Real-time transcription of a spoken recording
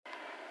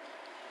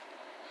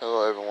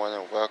Hello everyone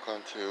and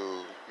welcome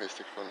to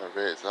Mystic from the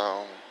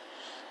Redzone.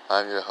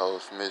 I'm your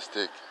host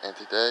Mystic, and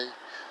today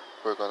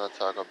we're going to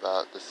talk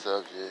about the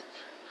subject,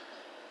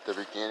 the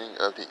beginning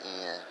of the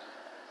end.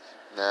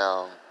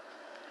 Now,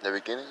 the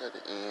beginning of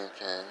the end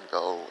can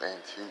go in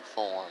two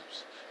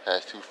forms,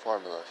 has two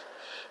formulas.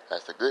 It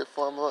has the good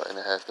formula and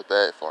it has the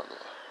bad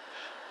formula.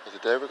 But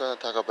today we're going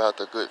to talk about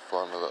the good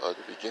formula of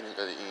the beginning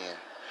of the end.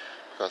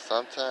 Because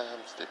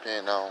sometimes,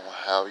 depending on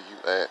how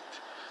you act,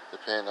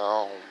 depending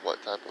on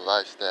what type of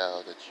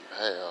lifestyle that you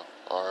have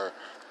or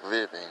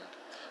living,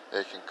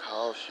 it can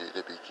cause you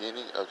the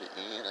beginning of the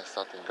end of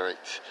something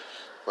great.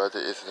 Whether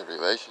it's in a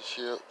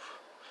relationship,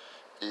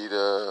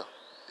 either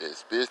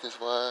it's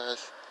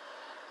business-wise,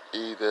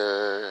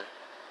 either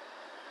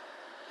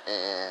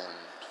in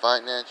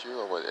financial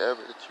or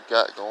whatever that you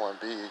got going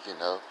big,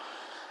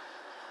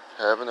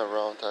 having the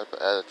wrong type of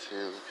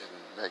attitude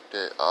can make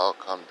that all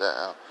come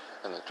down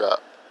in a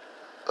drop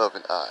of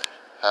an eye.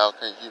 How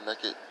can you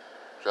make it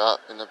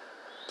drop in the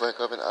blink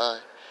of an eye?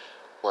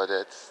 Well,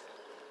 that's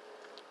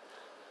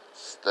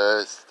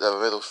a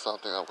little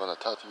something I'm going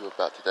to talk to you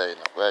about today, and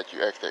I'm glad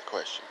you asked that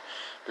question.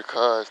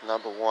 Because,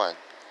 number one,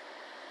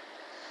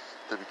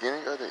 the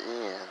beginning of the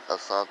end of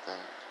something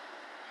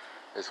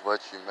is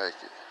what you make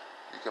it.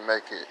 You can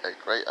make it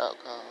a great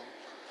outcome,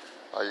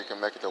 or you can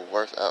make it the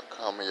worst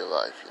outcome of your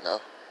life,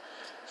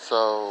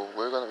 So,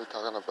 we're going to be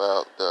talking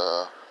about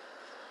the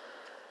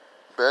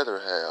better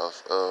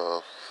halves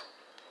of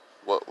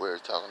what we're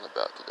talking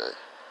about today.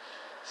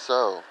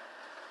 So,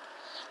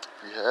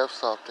 if you have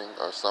something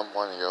or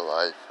someone in your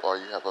life, or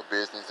you have a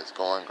business that's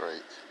going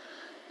great,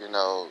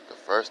 the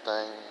first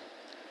thing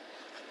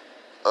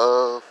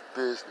of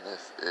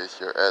business is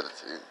your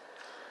attitude.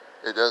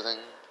 It doesn't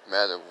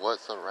matter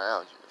what's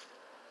around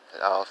you.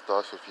 It all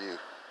starts with you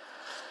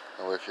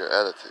and with your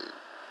attitude.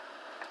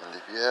 And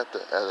if you have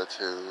the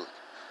attitude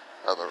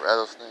of a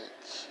rattlesnake,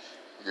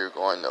 you're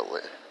going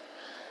nowhere.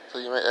 So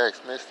you may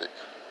ask, Mystic,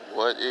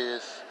 what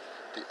is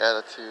the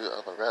attitude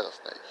of a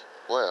rattlesnake?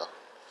 Well,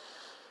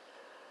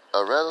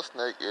 a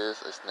rattlesnake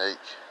is a snake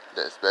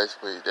that's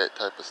basically that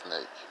type of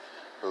snake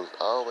who's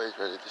always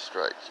ready to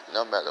strike,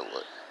 no matter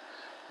what.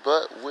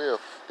 But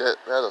with that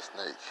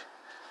rattlesnake,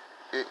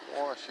 it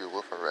warns you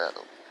with a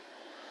rattle.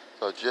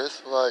 So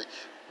just like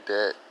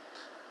that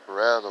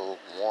rattle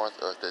warns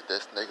us that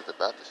that snake is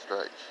about to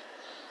strike,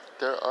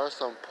 there are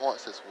some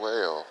points as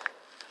well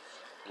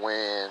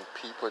when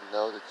people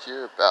know that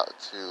you're about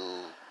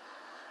to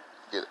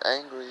get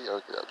angry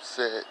or get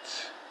upset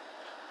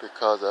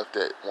because of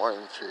that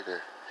warning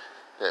trigger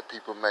that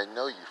people may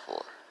know you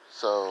for.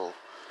 So,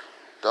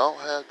 don't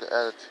have the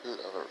attitude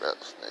of a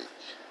rattlesnake.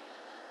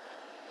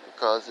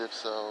 Because if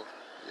so,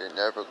 you're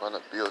never going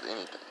to build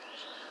anything.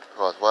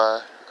 Because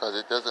why? Because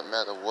it doesn't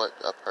matter what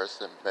a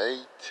person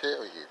may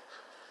tell you.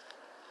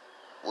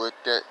 With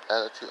that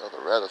attitude of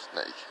a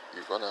rattlesnake,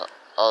 you're going to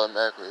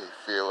automatically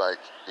feel like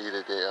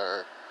either they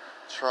are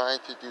trying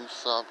to do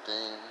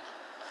something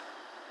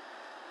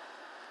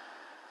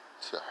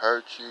to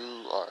hurt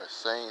you or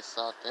saying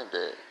something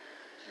that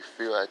you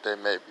feel like they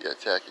may be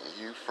attacking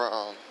you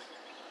from.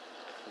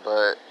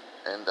 But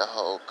in the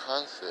whole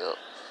concept,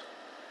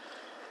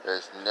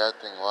 there's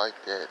nothing like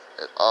that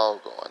at all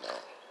going on.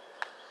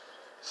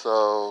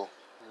 So,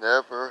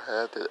 never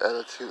have the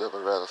attitude of a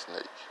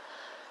rattlesnake.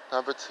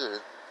 Number two,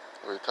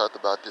 we talked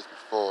about this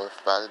before,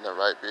 finding the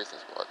right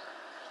business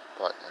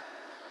partner.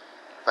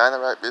 Finding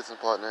the right business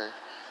partner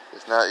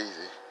is not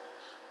easy.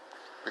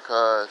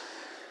 Because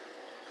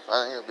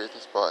finding a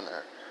business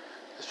partner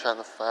is kind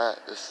of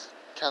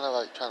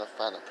like trying to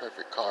find a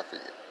perfect car for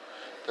you.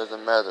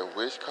 Doesn't matter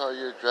which car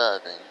you're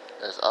driving,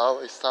 there's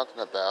always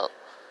something about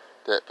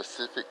that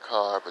particular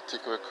car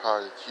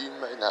that you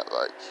may not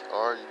like,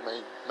 or you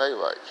may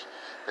like.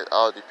 It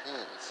all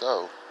depends.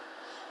 So,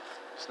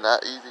 it's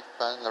not easy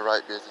finding the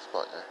right business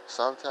partner.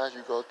 Sometimes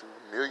you go through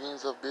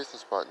millions of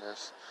business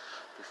partners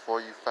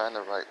before you find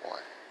the right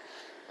one.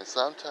 And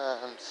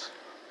sometimes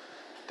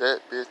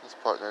that business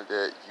partner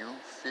that you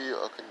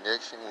feel a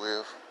connection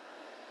with,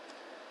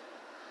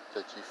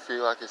 that you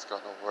feel like it's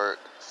going to work,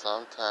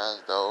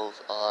 sometimes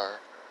those are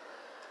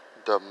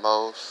the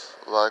most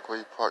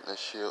likely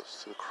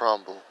partnerships to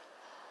crumble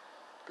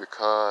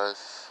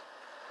because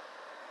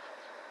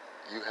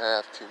you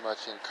have too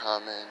much in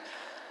common,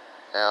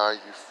 or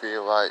you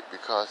feel like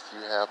because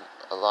you have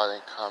a lot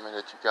in common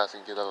that you guys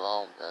can get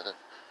along better.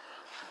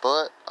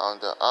 But on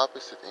the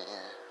opposite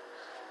end,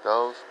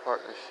 those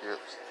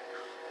partnerships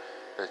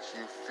that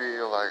you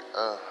feel like,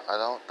 I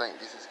don't think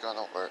this is going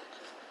to work,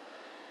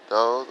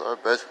 those are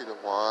basically the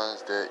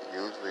ones that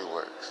usually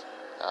works.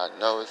 I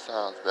know it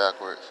sounds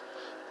backwards,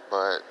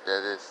 but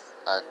that is,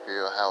 I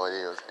feel, how it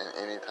is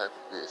in any type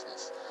of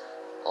business.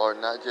 Or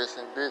not just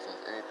in business,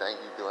 anything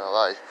you do in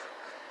life.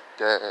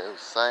 The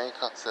same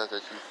concept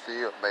that you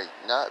feel may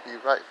not be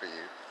right for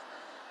you,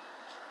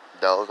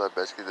 those are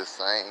basically the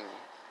same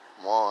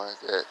ones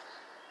that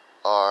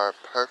are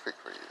perfect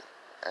for you.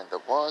 And the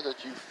ones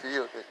that you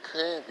feel that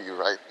can be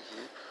right for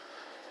you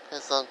can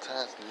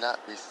sometimes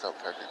not be so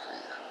perfect for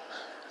you.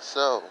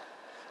 So,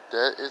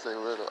 that is a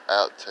little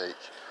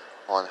outtake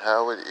on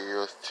how it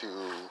is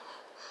to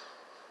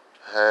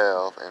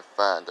have and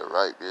find the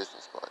right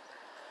business partner.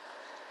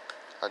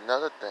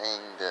 Another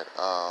thing that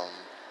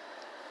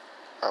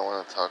I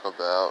want to talk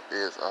about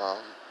is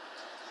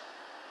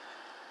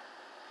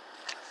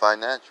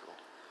financial.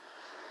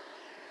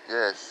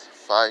 Yes,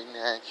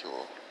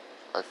 financial.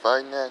 A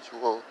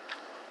financial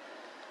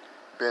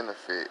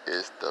benefit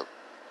is the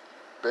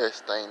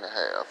best thing to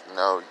have. You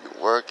know,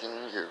 you're working,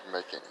 you're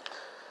making,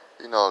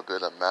 a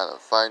good amount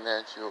of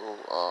financial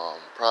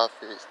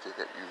profits to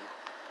help you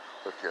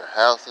with your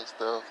house and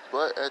stuff.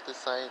 But at the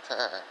same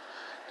time,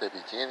 the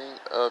beginning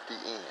of the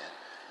end.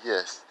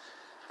 Yes,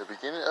 the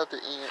beginning of the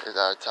end is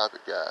our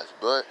topic, guys.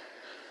 But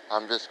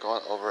I'm just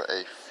going over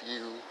a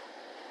few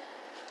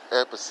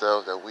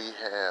episodes that we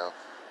have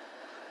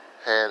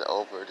had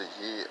over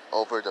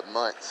the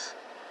months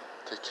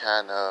to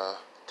kind of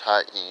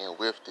tie in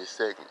with this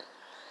segment.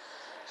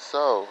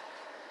 So,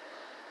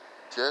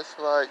 just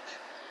like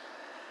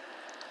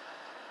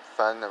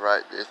finding the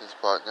right business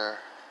partner,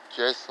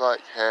 just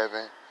like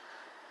having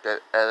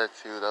that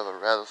attitude of a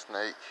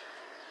rattlesnake,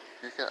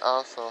 you can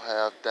also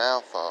have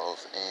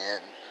downfalls in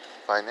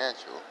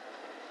financial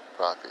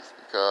profits,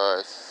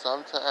 because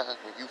sometimes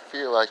when you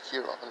feel like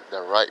you're on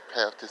the right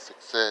path to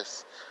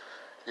success,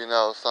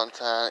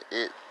 sometimes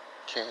it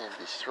can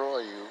destroy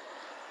you,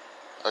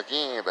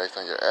 again, based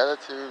on your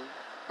attitude,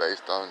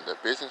 based on the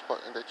business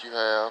partner that you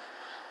have,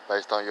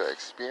 based on your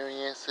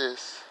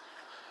experiences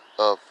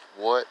of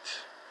what,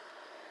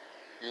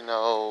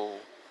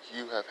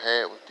 you have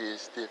had with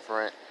these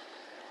different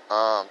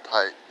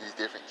these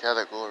different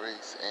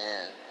categories.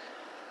 And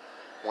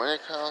when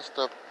it comes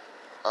to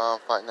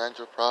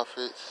financial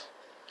profits,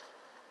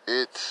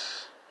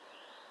 it's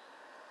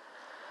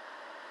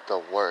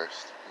the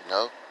worst,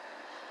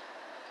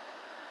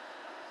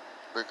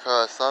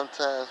 because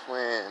sometimes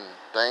when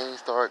things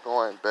start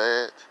going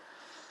bad,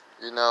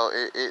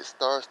 it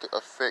starts to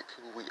affect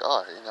who we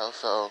are,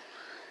 so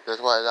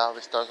that's why it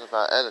always starts with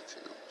our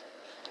attitude.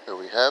 If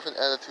we have an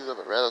attitude of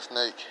a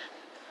rattlesnake,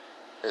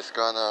 it's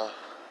gonna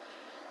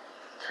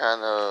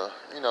kind of,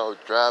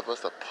 drive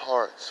us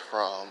apart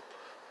from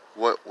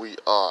what we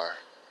are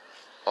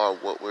or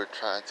what we're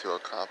trying to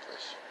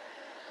accomplish.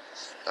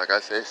 Like I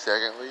said,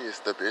 secondly, it's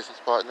the business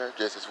partner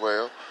just as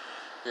well.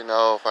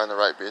 Find the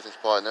right business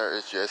partner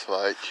is just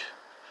like,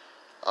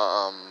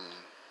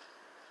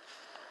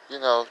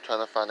 trying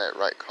to find that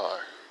right car.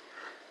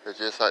 It's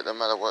just like no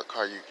matter what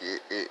car you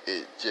get,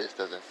 it just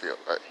doesn't feel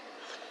right.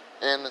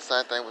 And the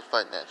same thing with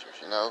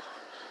financials,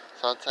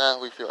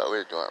 Sometimes we feel like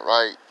we're doing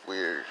right. We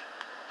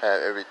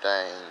have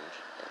everything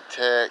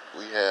intact.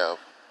 We have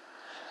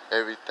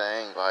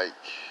everything like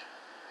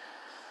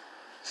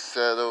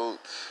settled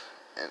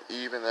and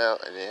even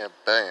out, and then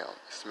bam,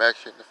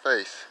 smacks you in the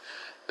face.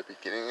 The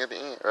beginning of the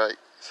end, right?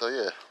 So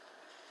yeah.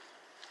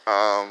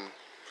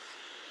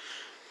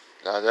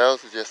 Now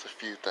those are just a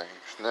few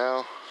things.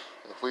 Now,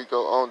 if we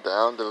go on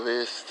down the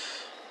list,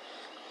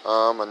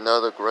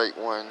 another great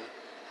one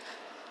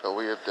that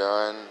we have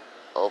done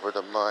over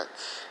the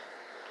months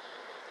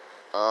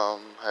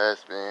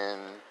has been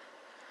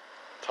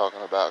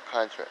talking about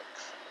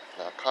contracts.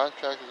 Now,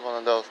 contracts is one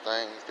of those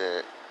things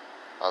that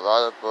a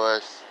lot of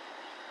us,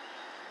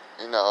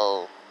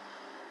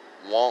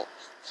 want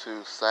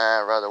to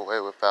sign right away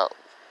without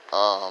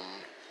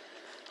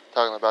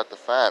talking about the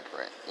fine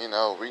print,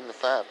 reading the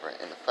fine print.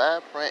 And the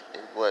fine print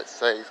is what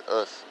saves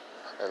us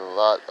a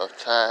lot of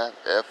time,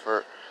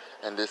 effort,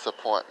 and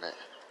disappointment,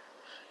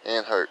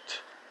 and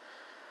hurt.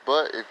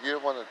 But if you're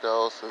one of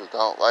those who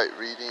don't like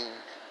reading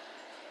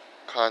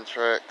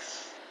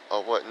contracts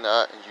or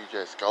whatnot, and you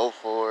just go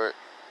for it,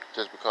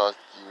 just because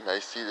you may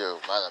see the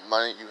amount of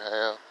money you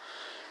have,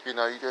 you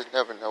just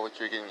never know what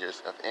you're getting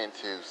yourself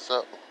into.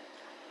 So,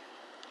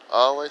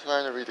 always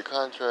learn to read the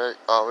contract,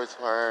 always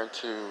learn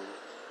to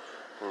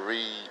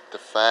read the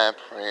fine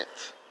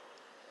print,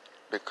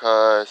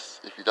 because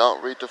if you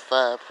don't read the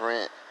fine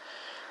print,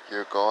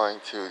 you're going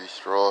to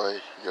destroy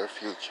your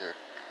future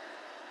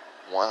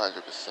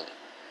 100%,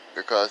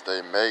 because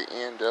they may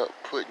end up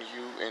putting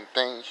you in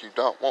things you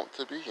don't want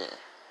to be in.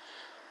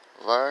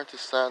 Learn to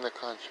sign the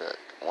contract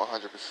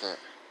 100%.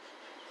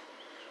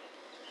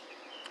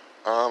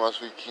 As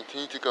we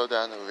continue to go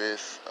down the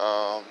list,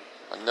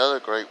 another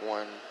great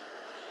one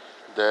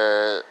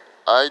that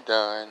I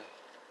done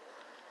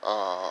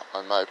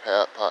on my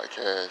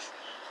podcast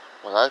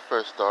when I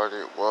first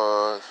started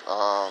was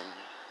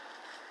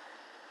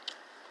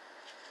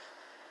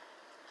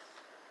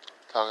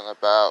talking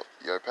about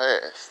your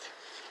past.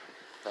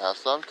 Now,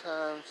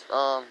 sometimes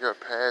your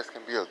past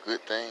can be a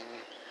good thing,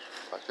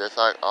 but just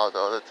like all the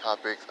other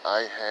topics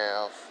I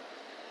have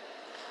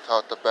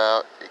talked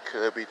about, it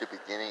could be the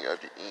beginning of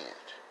the end.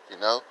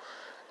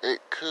 It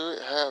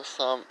could have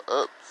some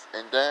ups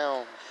and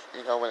downs,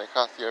 when it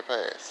comes to your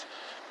past.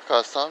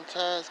 Because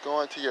sometimes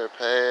going to your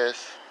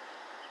past,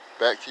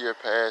 back to your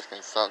past,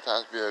 can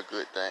sometimes be a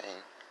good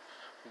thing.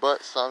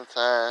 But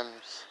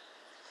sometimes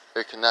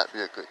it cannot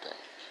be a good thing.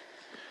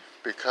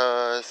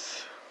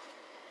 Because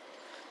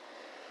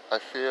I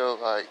feel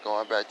like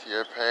going back to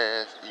your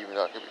past, even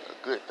though it could be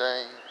a good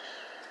thing,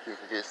 you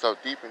can get so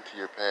deep into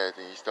your past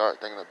and you start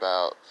thinking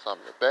about some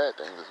of the bad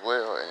things as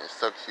well, and it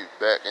sucks you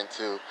back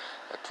into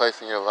a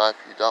place in your life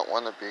you don't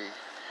want to be,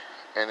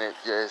 and it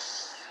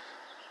just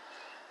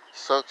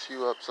sucks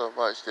you up so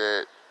much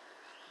that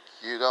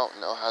you don't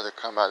know how to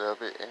come out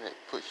of it, and it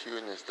puts you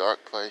in this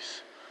dark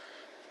place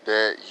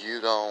that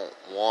you don't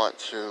want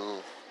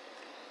to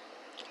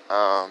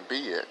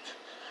be at.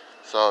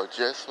 So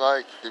just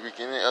like the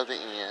beginning of the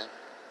end,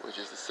 which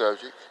is the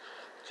subject,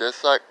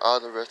 just like all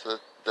the rest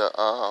of the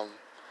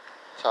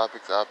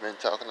topics I've been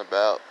talking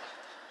about,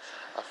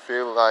 I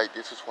feel like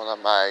this is one of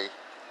my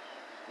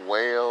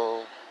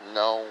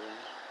well-known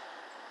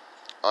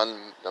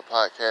on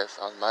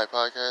my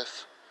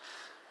podcast.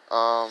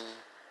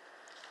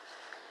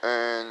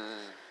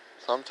 And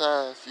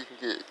sometimes you can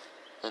get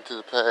into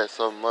the past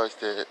so much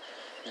that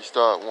you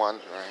start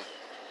wondering,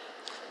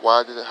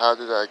 how did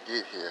I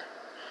get here?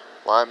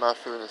 Why am I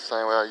feeling the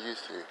same way I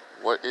used to?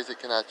 What is it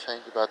can I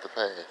change about the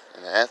past?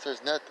 And the answer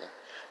is nothing.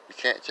 You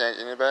can't change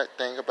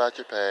anything about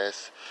your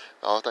past.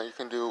 The only thing you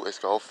can do is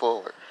go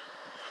forward.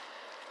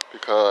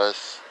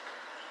 Because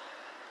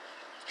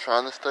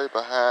trying to stay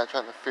behind,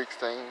 trying to fix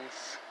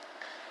things,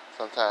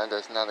 sometimes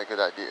that's not a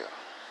good idea.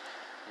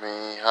 I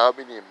mean, how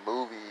many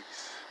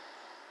movies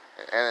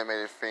and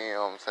animated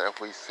films have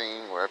we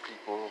seen where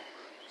people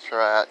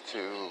tried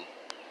to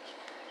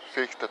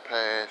fix the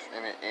past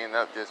and it ended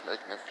up just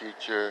making the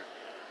future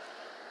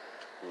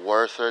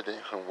worse than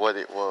what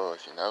it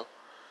was, you know?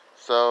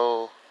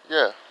 So,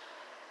 yeah.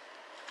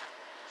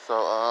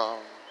 So,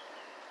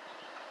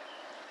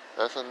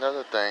 that's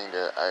another thing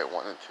that I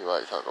wanted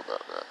to talk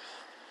about, guys.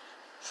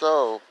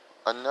 So,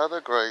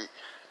 another great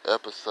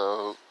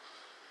episode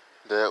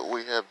that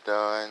we have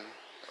done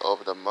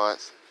over the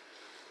months,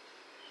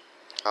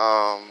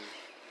 that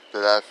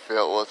I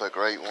felt was a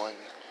great one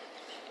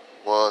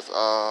was,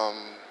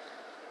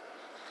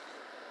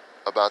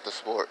 about the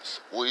sports.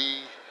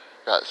 We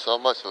got so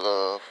much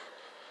love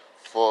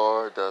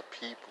for the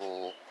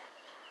people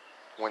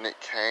when it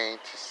came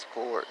to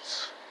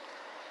sports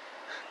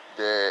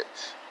that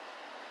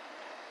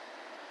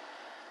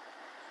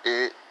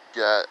it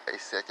got a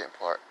second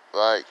part.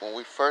 Like when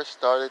we first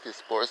started the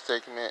sports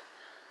segment,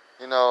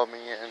 me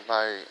and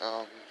my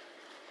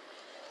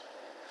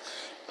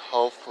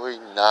hopefully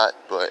not,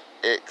 but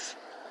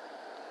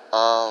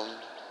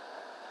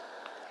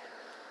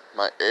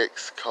my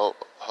ex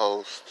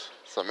co-host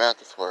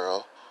Samantha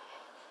Swirl,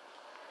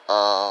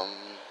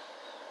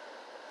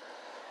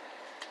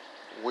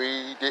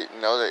 we didn't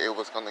know that it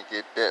was gonna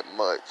get that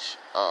much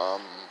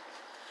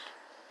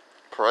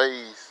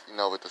praise,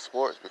 with the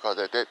sports, because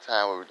at that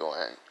time we were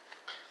doing,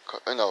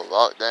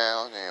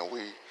 lockdown, and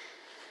we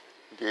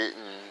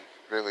didn't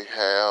really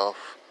have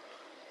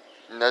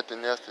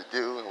nothing else to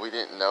do, and we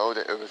didn't know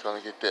that it was going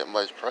to get that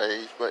much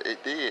praise, but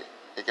it did.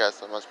 It got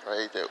so much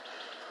praise that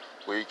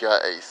we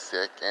got a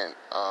second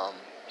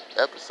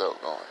episode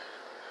going.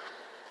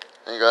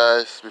 And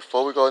guys,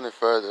 before we go any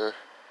further,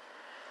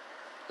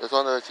 just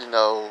want to let you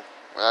know,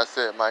 when I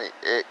said my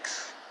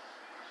ex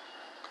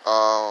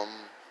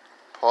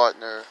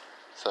partner,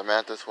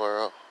 Samantha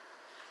Swirl,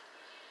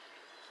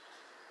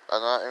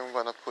 I'm not even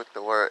going to put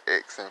the word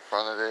ex in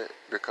front of it,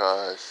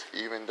 because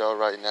even though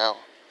right now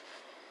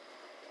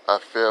I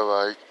feel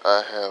like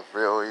I have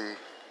really,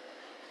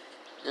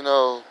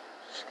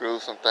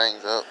 screwed some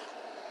things up,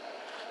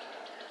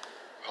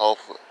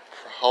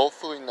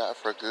 hopefully not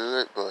for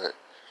good, but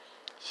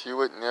she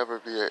would never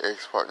be an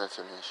ex-partner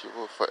to me. She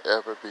will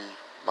forever be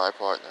my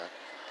partner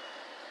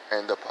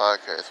in the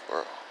podcast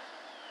world,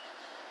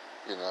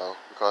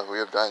 because we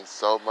have done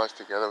so much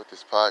together with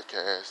this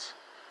podcast,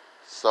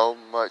 so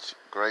much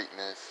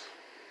greatness,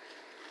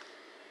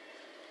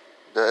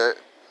 that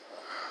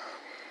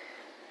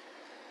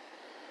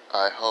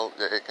I hope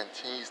that it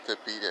continues to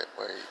be that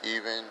way,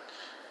 even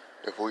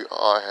if we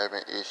are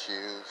having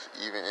issues,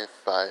 even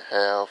if I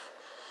have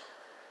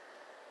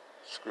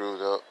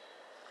screwed up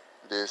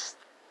this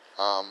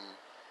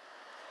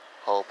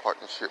whole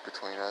partnership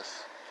between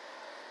us.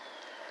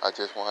 I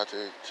just want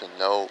her to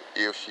know,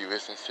 if she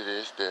listens to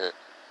this, that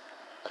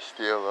I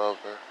still love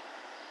her,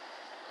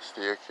 I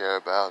still care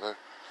about her,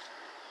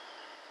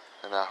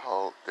 and I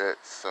hope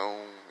that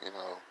soon,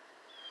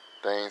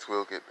 things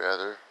will get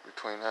better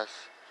between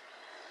us,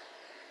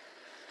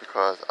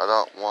 because I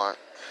don't want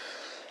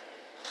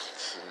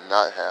to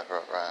not have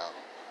her around.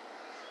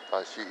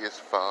 Like, she is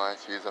fun,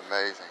 she's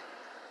amazing,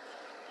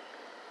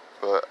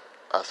 but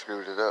I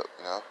screwed it up,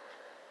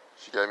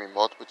 She gave me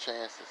multiple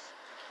chances,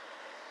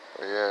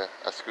 but yeah,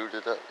 I screwed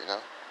it up,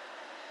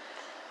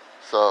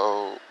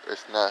 So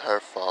it's not her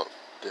fault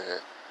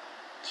that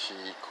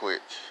she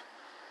quit.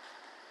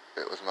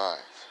 It was mine.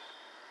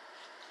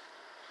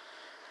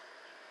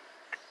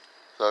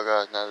 So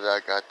guys, now that I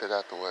got that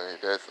out the way,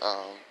 let's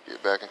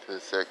get back into the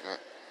segment.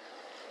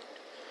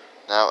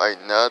 Now,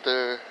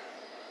 another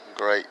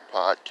great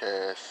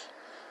podcast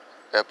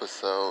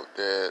episode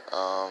that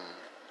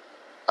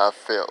I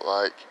felt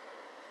like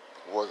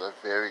was a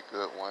very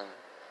good one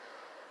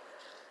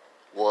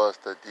was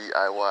the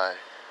DIY.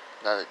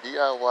 Now the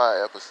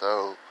DIY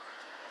episode,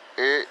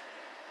 it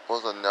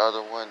was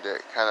another one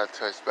that kind of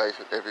touched base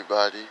with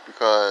everybody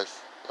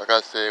because, like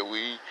I said,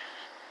 we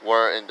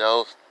were in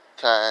those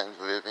times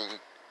living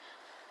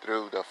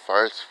through the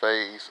first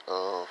phase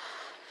of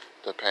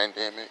the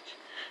pandemic.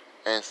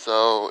 And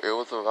so it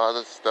was a lot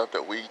of stuff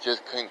that we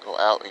just couldn't go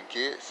out and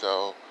get.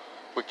 So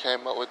we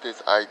came up with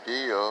this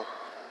idea,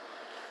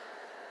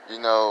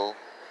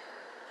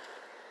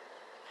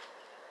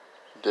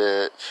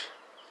 that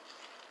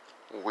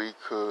we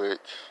could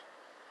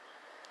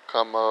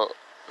come up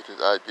with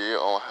this idea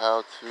on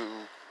how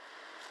to,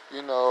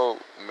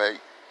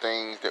 make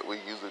things that we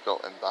usually go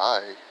and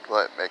buy,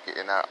 but make it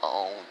in our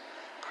own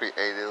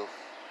creative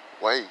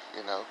way.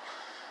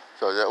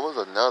 So that was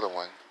another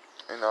one.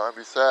 And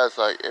besides,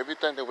 like,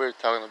 everything that we're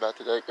talking about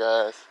today,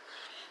 guys,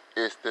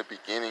 is the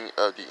beginning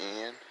of the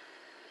end.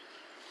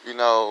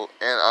 And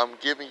I'm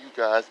giving you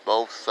guys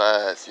both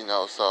sides,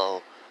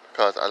 so,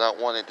 because I don't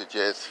want it to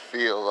just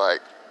feel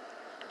like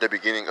the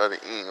beginning of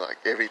the end, like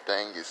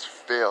everything is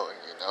failing.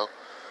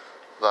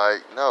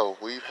 Like, no,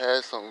 we've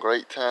had some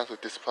great times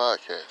with this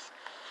podcast.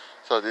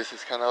 So this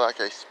is kind of like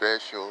a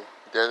special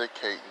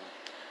dedicating,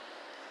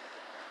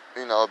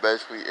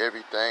 basically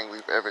everything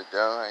we've ever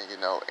done, in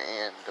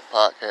the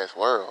podcast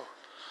world.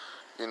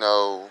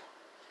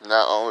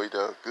 Not only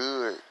the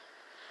good,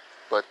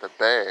 but the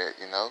bad.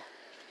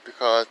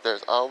 Because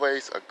there's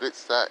always a good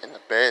side and a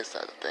bad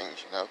side of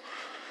things.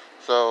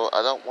 So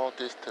I don't want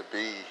this to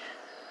be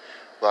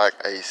like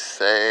a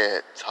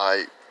sad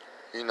type,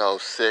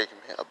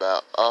 segment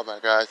about, oh my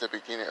God, it's the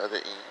beginning of the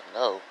end.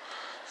 No.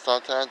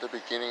 Sometimes the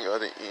beginning of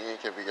the end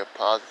can be a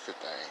positive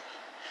thing.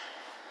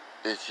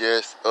 It's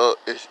just,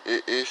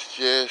 it's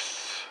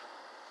just,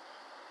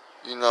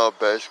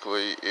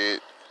 basically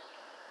it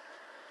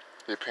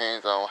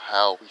depends on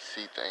how we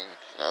see things.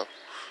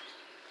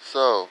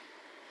 So,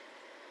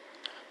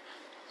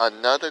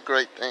 another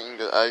great thing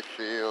that I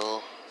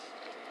feel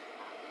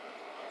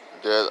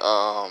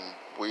that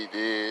we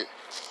did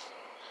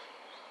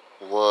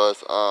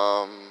was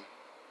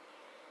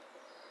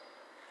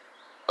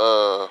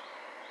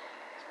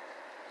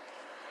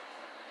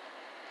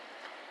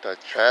the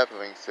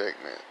traveling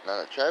segment.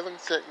 Now the traveling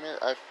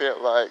segment, I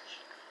felt like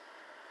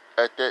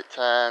at that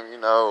time,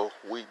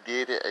 we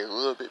did it a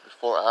little bit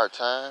before our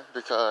time,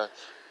 because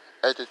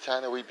at the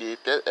time that we did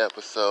that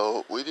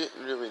episode, we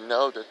didn't really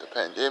know that the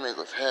pandemic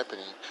was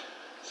happening.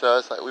 So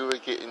it's like we were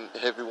getting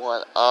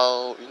everyone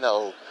all,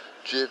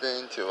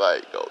 driven to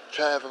like go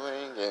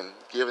traveling and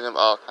giving them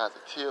all kinds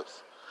of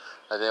tips.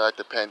 And then like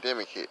the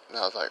pandemic hit, and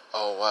I was like,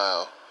 oh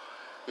wow,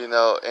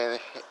 and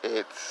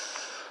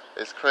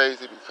it's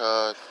crazy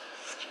because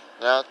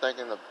now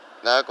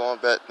going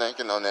back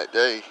thinking on that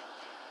day,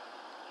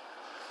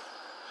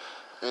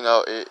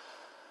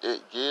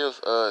 it gives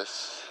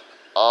us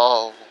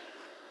all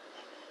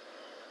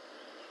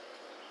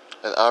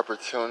an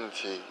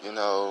opportunity,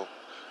 to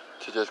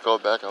just go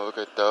back and look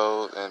at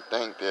those and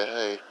think that,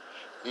 hey,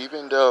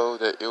 even though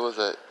that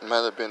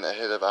might have been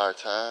ahead of our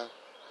time,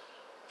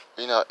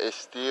 it's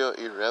still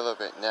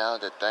irrelevant now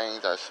that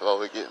things are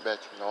slowly getting back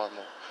to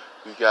normal.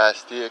 You guys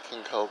still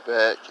can go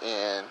back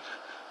and,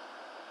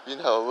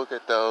 look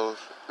at those,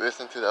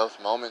 listen to those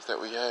moments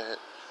that we had.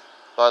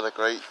 A lot of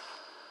great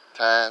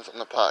times on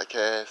the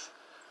podcast,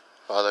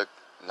 a lot of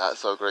not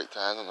so great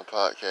times on the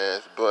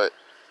podcast, but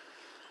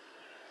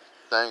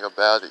thing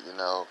about it,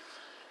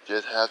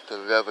 just have to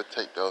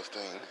levitate those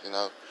things,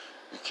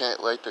 You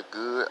can't let the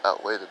good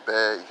outweigh the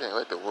bad. You can't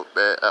let the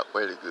bad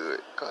outweigh the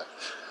good. Cause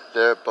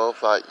they're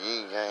both like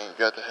yin and yang. You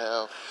got to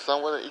have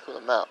somewhat an equal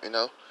amount,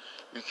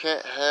 You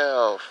can't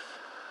have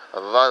a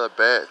lot of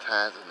bad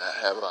times and not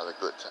have a lot of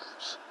good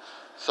times.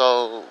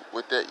 So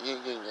with that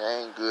yin and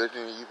yang, good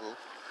and evil,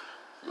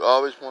 you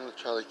always want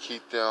to try to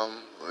keep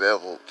them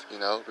leveled,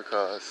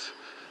 because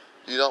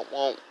you don't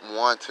want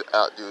one to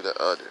outdo the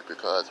other,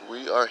 because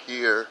we are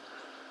here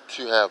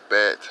to have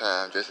bad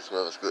times just as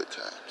well as good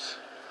times.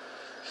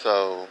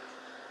 So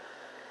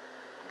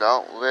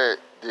don't let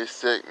this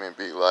segment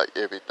be like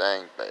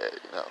everything bad,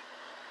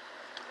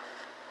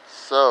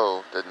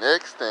 So the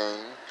next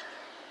thing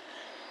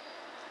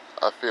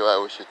I feel like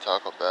we should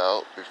talk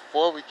about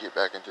before we get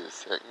back into the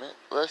segment,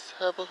 let's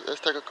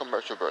take a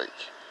commercial break.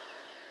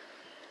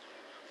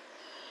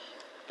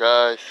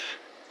 Guys,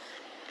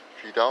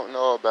 if you don't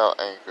know about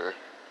Anchor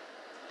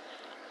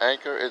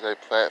is a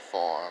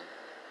platform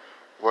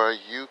where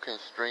you can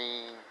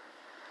stream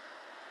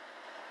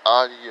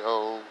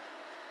audio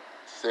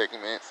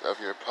segments of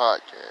your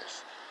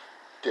podcast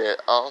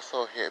that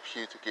also helps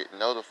you to get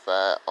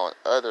notified on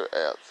other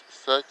apps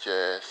such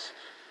as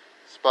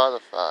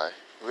Spotify,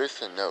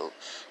 Listen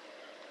Notes,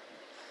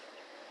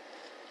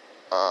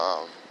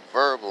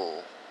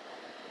 Verbal,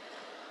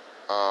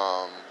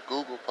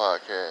 Google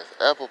Podcasts,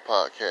 Apple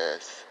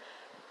Podcasts,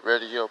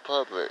 Radio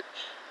Public,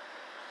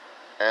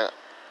 and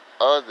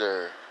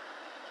other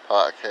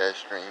podcast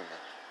streaming.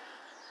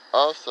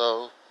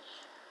 Also,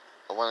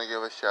 I want to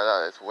give a shout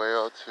out as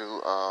well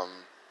to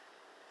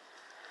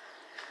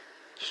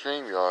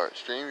StreamYard.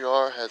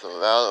 StreamYard has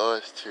allowed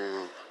us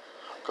to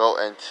go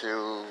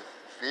into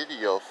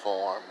video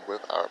form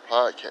with our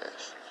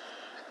podcast.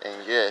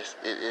 And yes,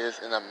 it is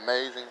an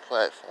amazing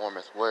platform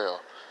as well.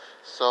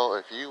 So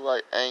if you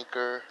like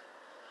Anchor,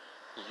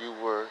 you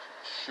will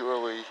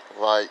surely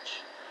like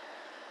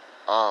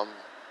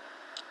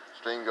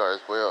StreamYard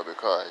as well,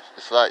 because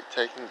it's like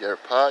taking your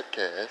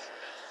podcast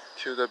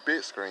to the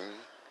big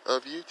screen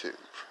of YouTube.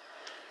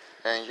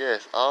 And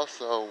yes,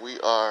 also we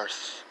are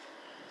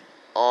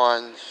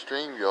on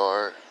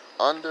StreamYard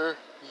under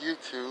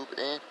YouTube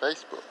and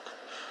Facebook.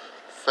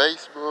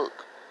 Facebook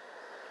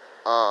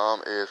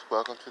is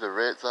Welcome to the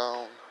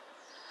Redzone,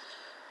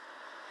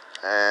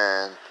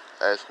 and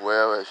as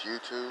well as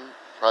YouTube,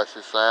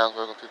 Prices Sounds,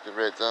 Welcome to the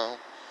Redzone.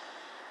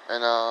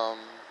 And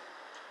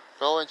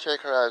go and check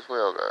her out as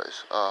well,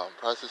 guys.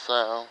 Prices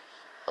Sound,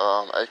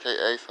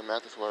 aka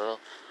Samantha's World.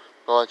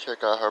 Go and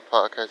check out her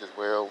podcast as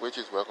well, which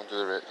is Welcome to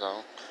the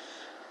Redzone.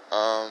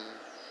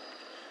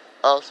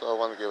 Also, I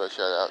want to give a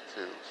shout out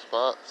to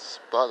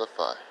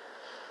Spotify.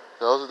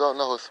 Those who don't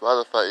know who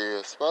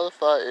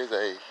Spotify is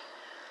a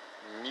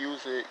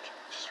music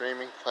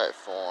streaming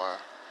platform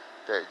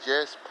that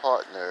just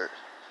partnered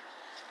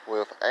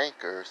with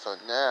Anchor. So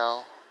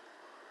now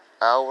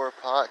our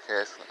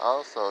podcast can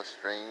also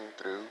stream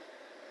through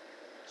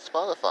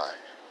Spotify,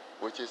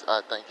 which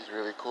I think is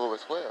really cool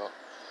as well.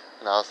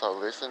 And also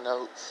Listen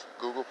Notes,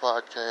 Google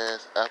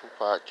Podcasts, Apple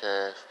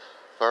Podcasts,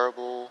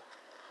 Verbal,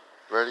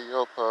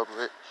 Radio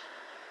Public,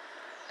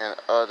 and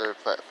other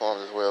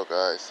platforms as well,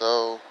 guys.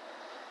 So,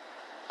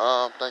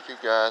 thank you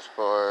guys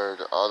for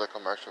all the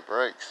commercial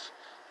breaks.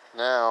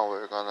 Now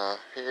we're gonna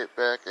head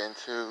back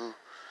into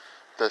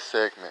the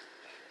segment.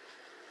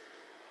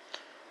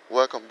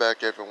 Welcome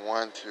back,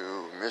 everyone,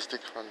 to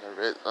Mystics from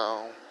the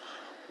Redzone,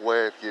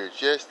 where if you're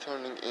just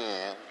tuning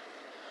in,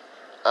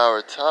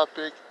 our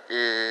topic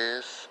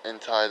is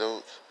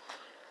entitled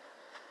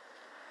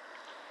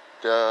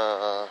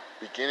The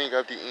Beginning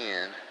of the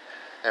End.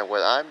 And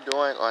what I'm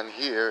doing on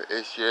here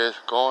is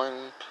just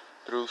going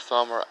through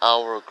some of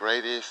our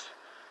greatest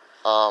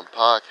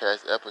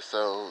podcast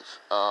episodes,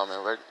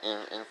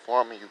 and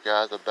informing you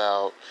guys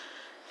about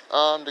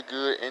the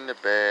good and the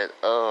bad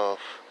of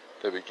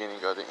the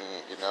beginning of the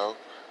end,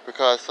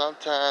 because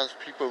sometimes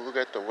people look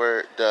at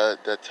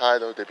the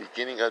title, The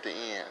Beginning of the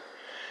End,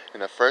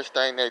 and the first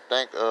thing they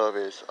think of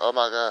is, oh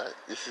my God,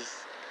 this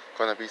is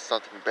going to be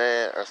something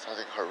bad or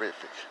something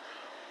horrific.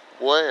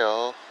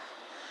 Well,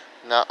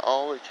 not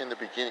only can the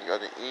beginning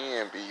of the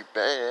end be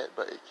bad,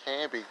 but it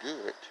can be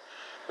good,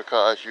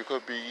 because it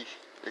could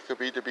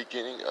be the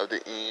beginning of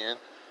the end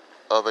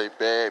of a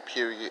bad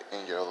period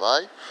in your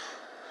life,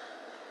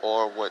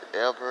 or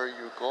whatever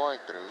you're going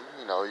through.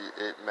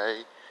 It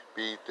may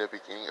be the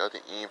beginning of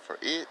the end for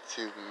it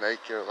to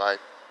make your life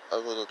a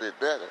little bit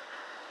better.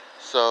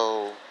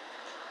 So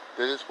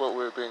this is what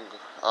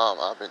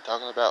I've been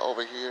talking about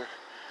over here.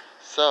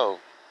 So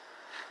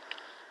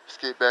let's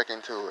get back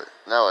into it.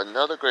 Now,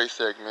 another great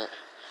segment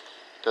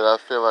that I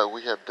feel like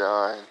we have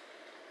done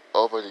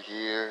over the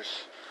years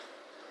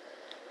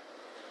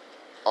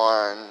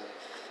on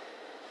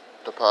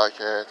the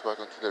podcast,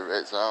 Welcome to the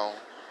Redzone,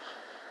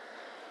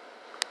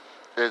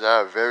 is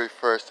our very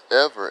first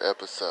ever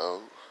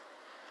episode,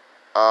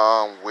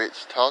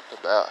 which talked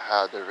about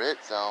how the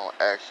Redzone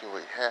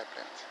actually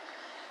happened,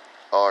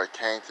 or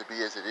came to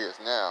be as it is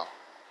now.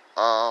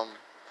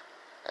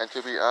 And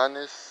to be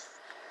honest,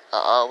 I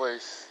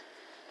always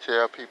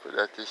tell people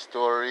that this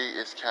story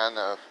is kind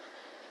of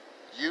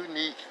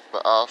unique,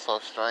 but also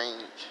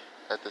strange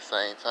at the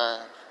same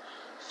time.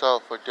 So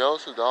for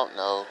those who don't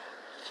know,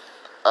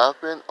 I've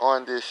been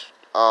on this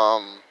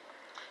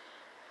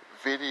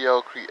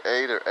video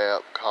creator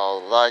app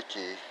called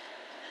Likey,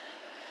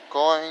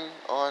 going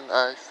on,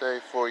 I say,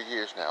 4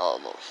 years now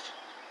almost.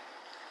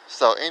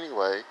 So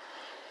anyway,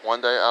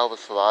 one day I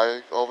was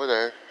live over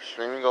there,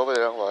 streaming over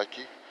there on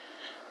Likey,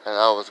 and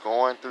I was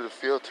going through the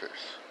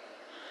filters.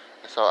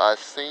 And so I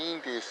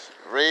seen this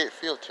red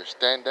filter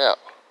stand out.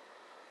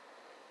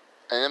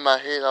 And in my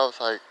head I was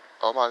like,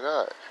 oh my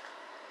God.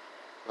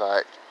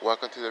 Like,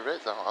 welcome to the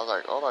Redzone. I was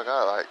like, oh my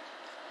God, like,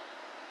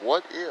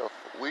 what if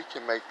we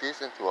can make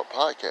this into a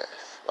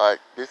podcast? Like,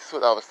 this is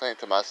what I was saying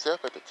to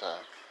myself at the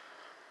time.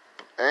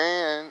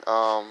 And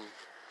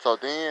so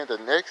then the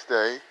next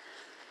day,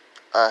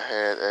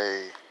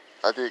 I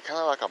did kind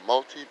of like a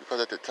multi, because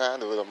at the time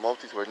the little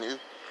multis were new,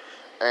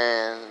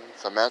 and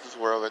Samantha's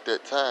World at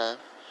that time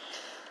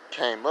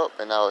came up,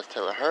 and I was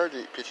telling her,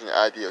 pitching the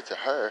idea to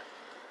her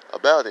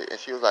about it, and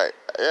she was like,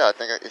 yeah, I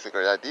think it's a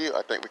great idea.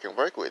 I think we can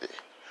work with it.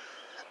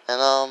 And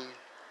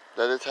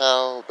that is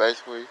how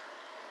basically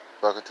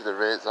Welcome to the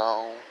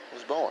Redzone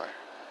was born.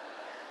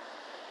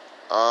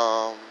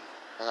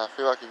 And I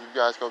feel like if you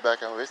guys go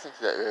back and listen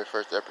to that very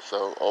first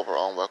episode over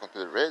on Welcome to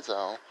the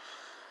Redzone,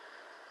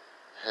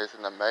 it's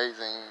an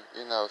amazing,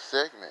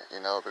 segment,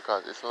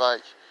 because it's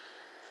like,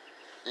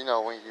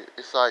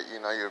 it's like,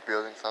 you're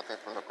building something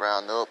from the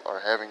ground up, or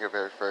having your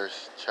very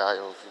first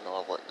child,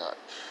 or whatnot.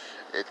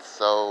 It's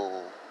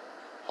so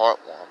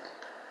heartwarming.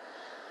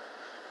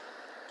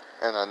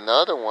 And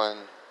another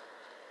one,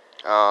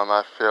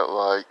 I felt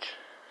like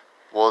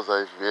was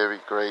um,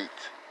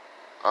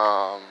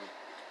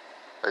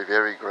 a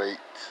very great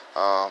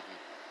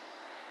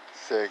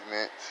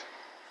segment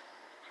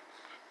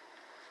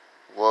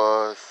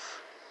was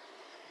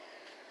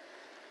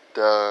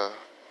the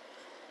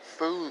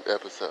food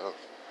episode.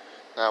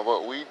 Now,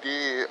 what we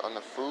did on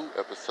the food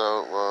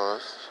episode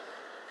was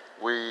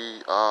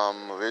we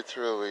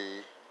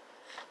literally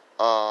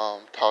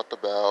talked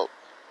about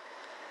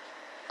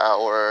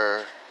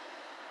our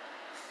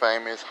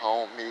famous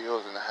home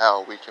meals and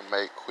how we can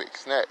make quick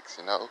snacks,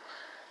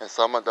 And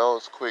some of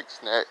those quick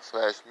snacks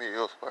slash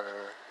meals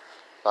were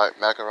like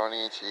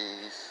macaroni and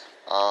cheese,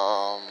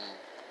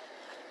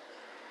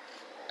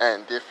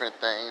 and different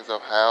things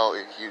of how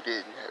if you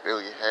didn't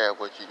really have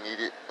what you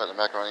needed for the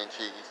macaroni and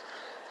cheese,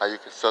 how you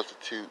could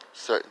substitute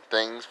certain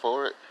things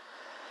for it.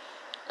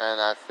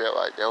 And I felt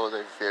like that was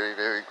a very,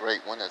 very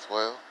great one as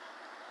well.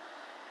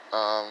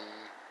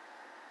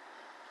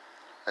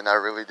 And I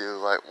really do,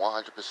 like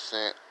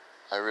 100%,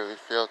 I really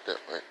felt that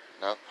way.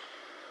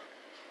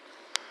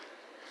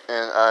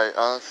 And I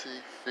honestly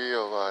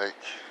feel like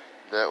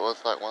that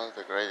was like one of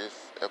the greatest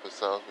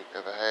episodes we've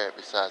ever had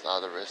besides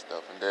all the rest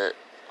of them that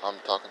I'm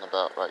talking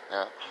about right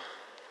now.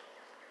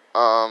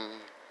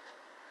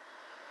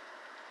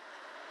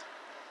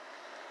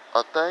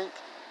 I think,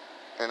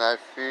 and I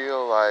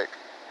feel like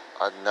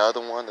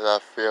another one that I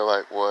feel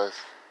like was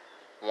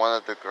one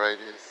of the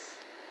greatest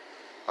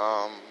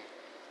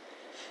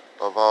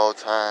of all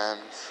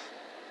times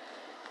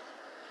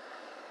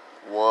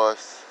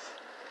was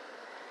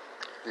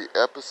the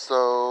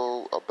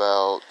episode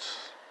about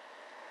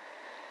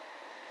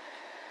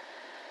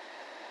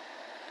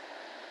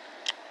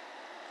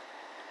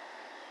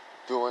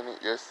doing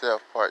it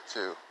yourself part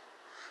 2.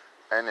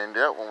 And in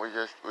that one we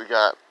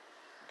got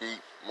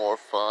deep, more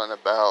fun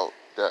about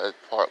the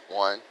part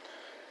 1.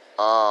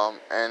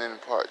 And in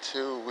part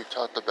 2 we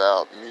talked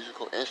about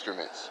musical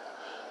instruments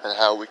and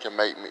how we can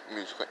make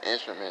musical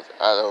instruments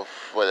out of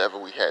whatever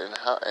we had in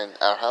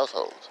our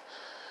households.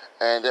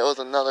 And that was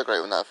another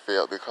great one I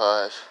felt,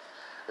 because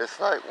it's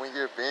like when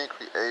you're being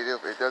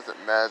creative, it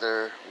doesn't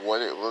matter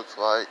what it looks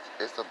like.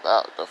 It's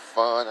about the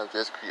fun of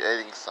just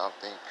creating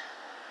something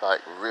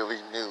like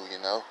really new,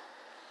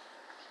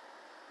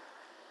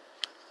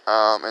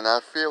 And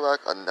I feel like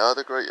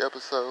another great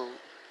episode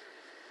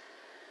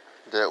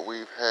that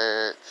we've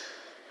had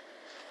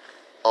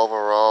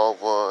overall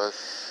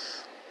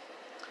was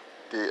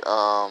the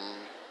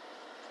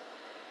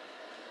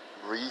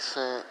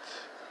recent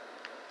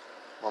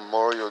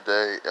Memorial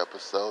Day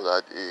episode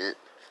I did.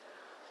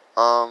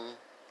 And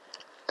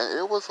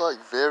it was like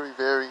very,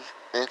 very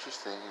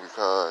interesting,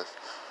 because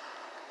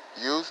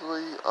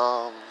usually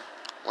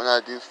when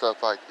I do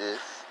stuff like this,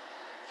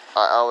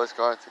 I always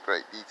go into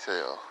great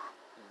detail.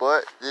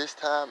 But this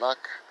time,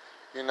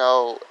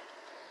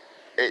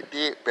 it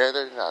did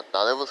better than I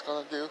thought it was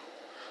going to do,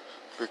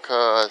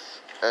 because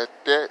at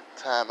that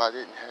time I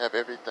didn't have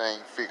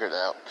everything figured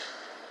out.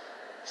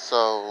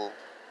 So,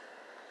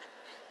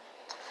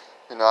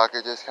 I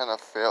could just kind of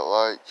felt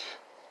like,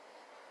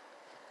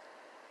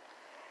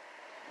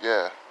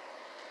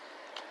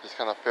 just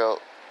kind of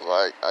felt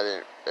like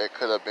it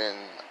could have been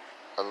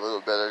a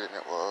little better than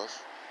it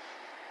was.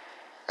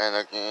 And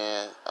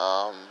again,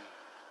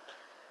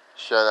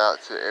 shout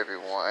out to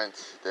everyone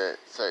that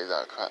saves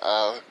our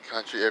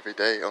country every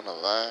day on the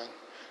line.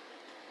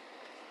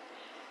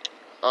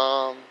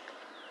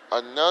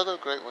 Another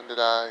great one that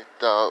I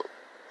thought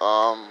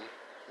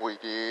we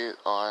did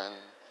on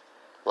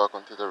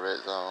Welcome to the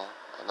Redzone,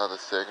 another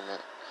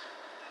segment,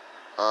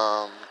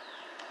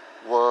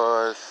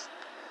 was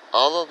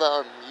all of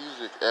our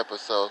music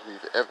episodes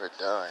we've ever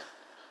done.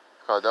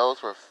 Because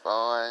those were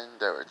fun,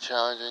 they were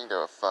challenging, they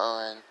were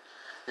fun,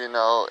 and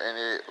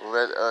it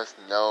let us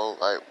know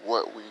like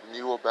what we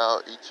knew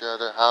about each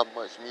other, how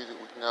much music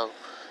we know,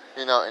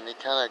 and it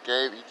kind of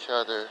gave each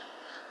other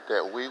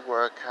that we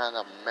were kind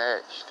of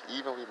matched,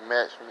 evenly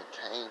matched when it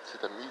came to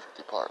the music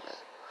department.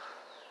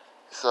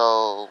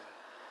 So,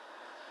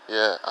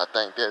 I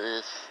think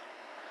I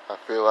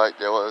feel like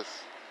that was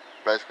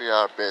basically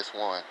our best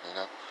one,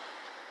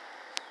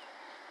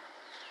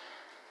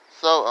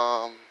 So,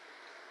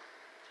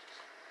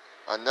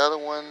 another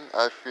one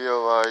I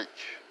feel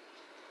like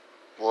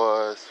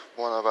was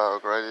one of our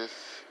greatest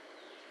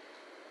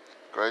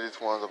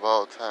ones of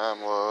all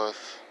time was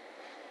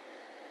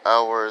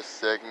our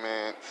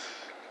segment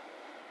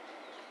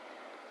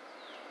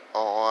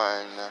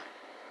on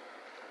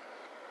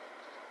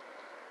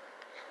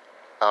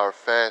our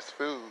fast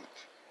food.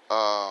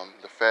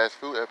 The fast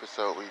food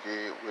episode we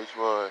did, which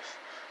was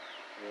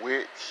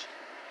which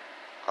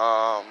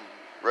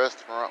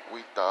restaurant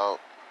we thought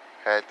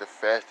had the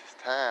fastest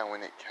time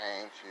when it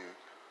came to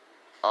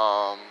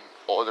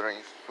ordering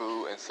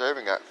food and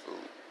serving out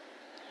food.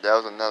 That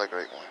was another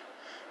great one.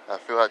 I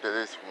feel like that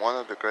is one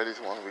of the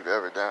greatest ones we've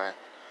ever done.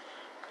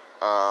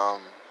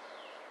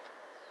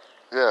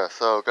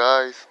 So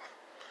guys,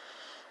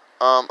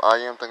 I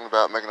am thinking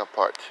about making a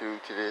part 2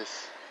 to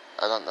this.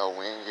 I don't know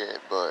when yet,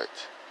 but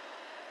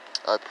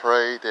I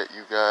pray that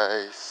you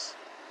guys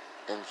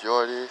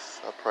enjoy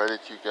this. I pray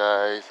that you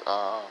guys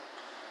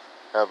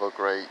have a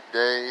great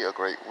day, a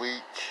great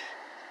week.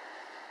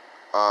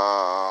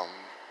 I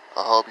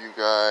hope you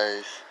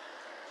guys,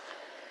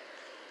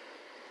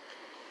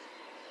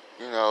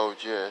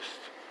 just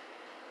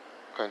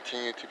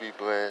continue to be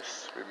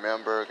blessed.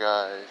 Remember,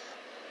 guys,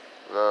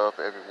 love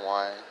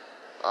everyone.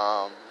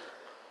 Um,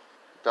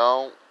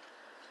 don't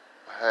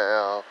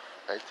have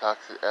a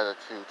toxic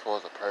attitude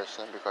towards a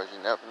person, because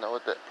you never know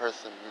what that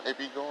person may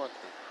be going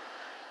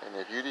through. And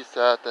if you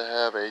decide to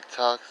have a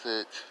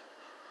toxic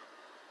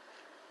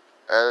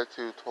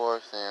attitude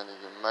towards them, then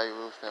you may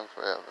lose them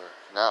forever.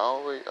 Not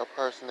only a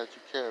person that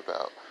you care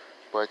about,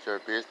 but your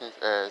business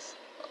as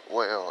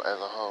well as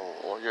a whole,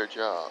 or your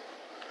job.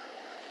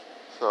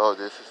 So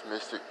this is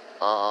Mystic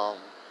from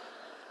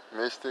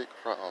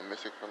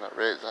the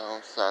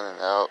Redzone, signing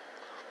out.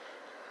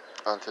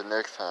 Until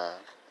next time.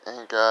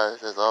 And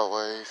guys, as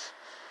always,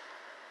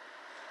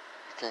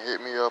 you can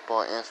hit me up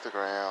on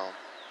Instagram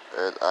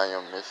at I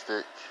am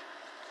Mystic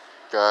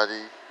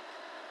Gotti.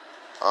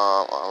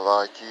 On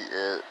Locky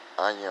at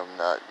I am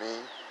not me.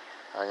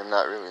 I am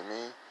not really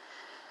me.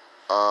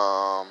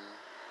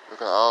 You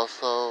can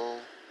also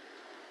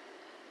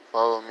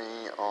follow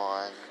me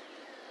on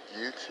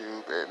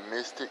YouTube at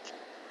Mystic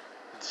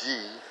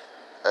G,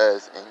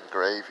 as in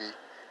gravy,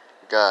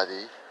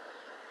 Gotti.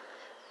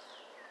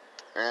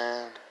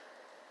 And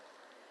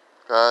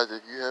guys,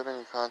 if you have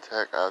any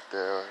contact out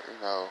there,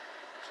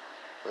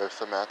 with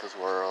Samantha's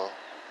World,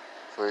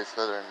 please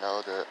let her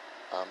know that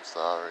I'm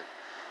sorry.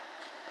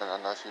 And I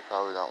know she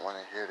probably don't want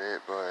to hear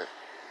that, but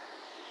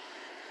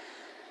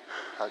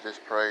I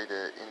just pray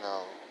that,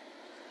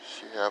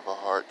 she have a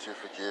heart to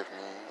forgive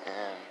me,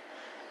 and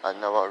I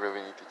know I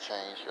really need to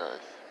change,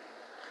 guys.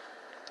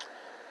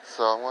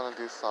 So I want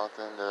to do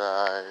something that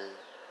I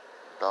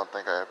don't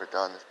think I ever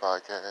done this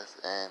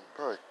podcast, and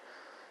pray.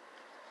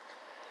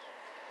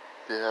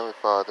 Dear Heavenly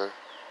Father,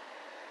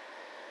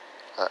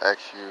 I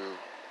ask you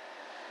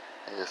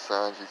in your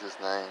Son Jesus'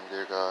 name,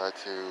 dear God,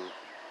 to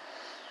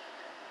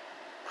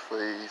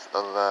please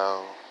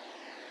allow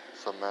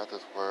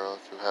Samantha's World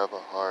to have a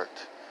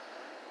heart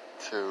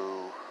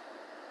to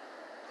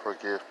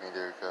forgive me,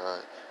 dear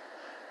God.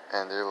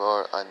 And dear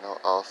Lord, I know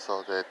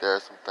also that there are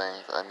some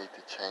things I need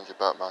to change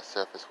about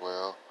myself as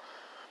well.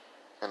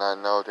 And I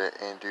know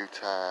that in due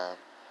time,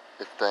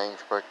 if things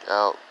work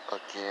out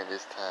again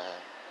this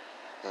time,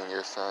 in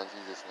your Son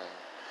Jesus' name,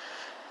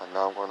 I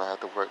know I'm going to have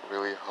to work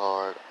really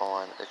hard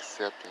on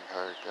accepting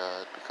her,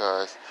 God,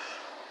 because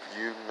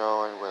you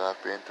knowing what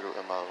I've been through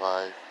in my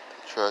life,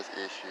 the trust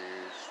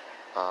issues,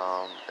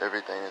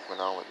 everything that's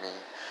went on with me,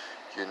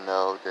 you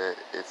know that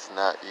it's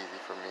not easy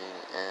for me,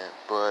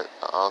 but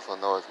I also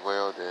know as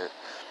well that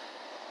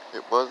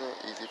it wasn't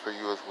easy for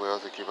you as well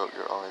to give up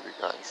your only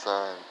begotten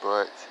Son.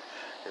 But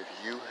if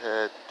you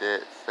had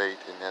that faith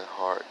and that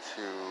heart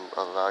to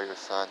allow your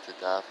Son to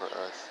die for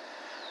us,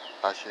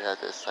 I should have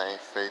that same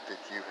faith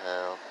that you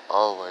have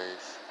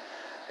always,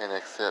 and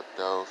accept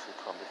those who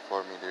come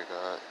before me, dear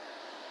God.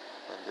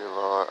 And dear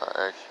Lord,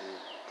 I ask you,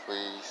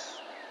 please,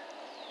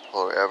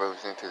 whoever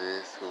listening to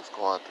this who's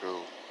going through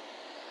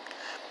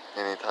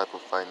any type of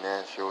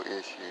financial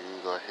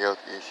issues or health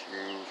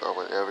issues or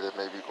whatever that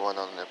may be going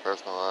on in their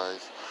personal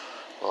lives,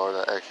 Lord,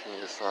 I ask you in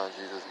your Son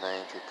Jesus'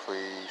 name to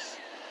please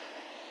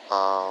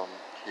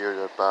heal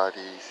their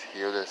bodies,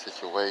 heal their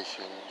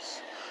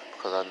situations,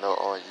 because I know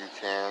only you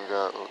can,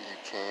 God, you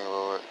can,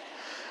 Lord.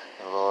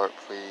 And Lord,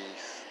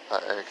 please, I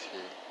ask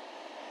you,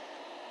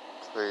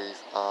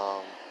 please,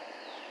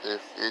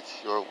 if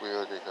it's your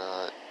will, dear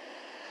God,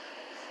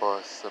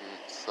 for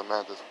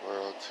Samantha's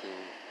World to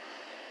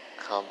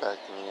come back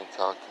to me and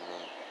talk to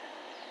me,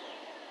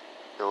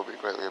 it will be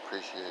greatly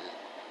appreciated.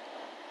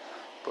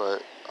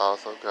 But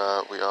also,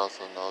 God, we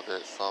also know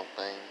that some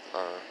things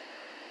are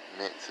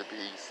meant to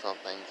be, some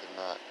things are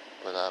not.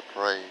 But I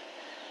pray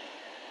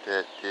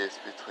that this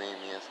between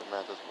me and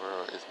Samantha's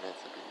World is meant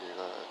to be, dear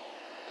God.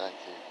 Thank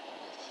you.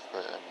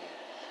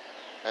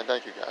 And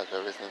thank you guys for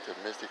listening to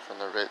Mystic from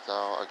the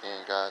Redzone.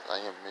 Again, guys, I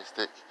am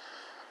Mystic.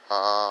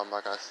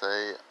 Like I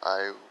say,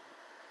 I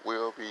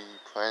will be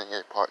planning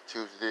a part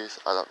 2 to this.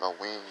 I don't know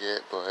when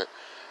yet, but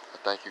I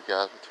thank you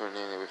guys for tuning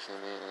in and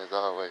listening in. And as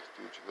always,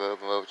 do what you love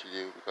and love what you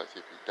do, because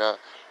if you're not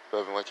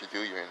loving what you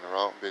do, you're in the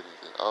wrong business.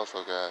 And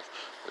also, guys,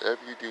 whatever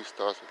you do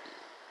starts with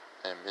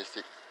you. And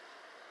Mystic,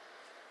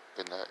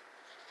 good night.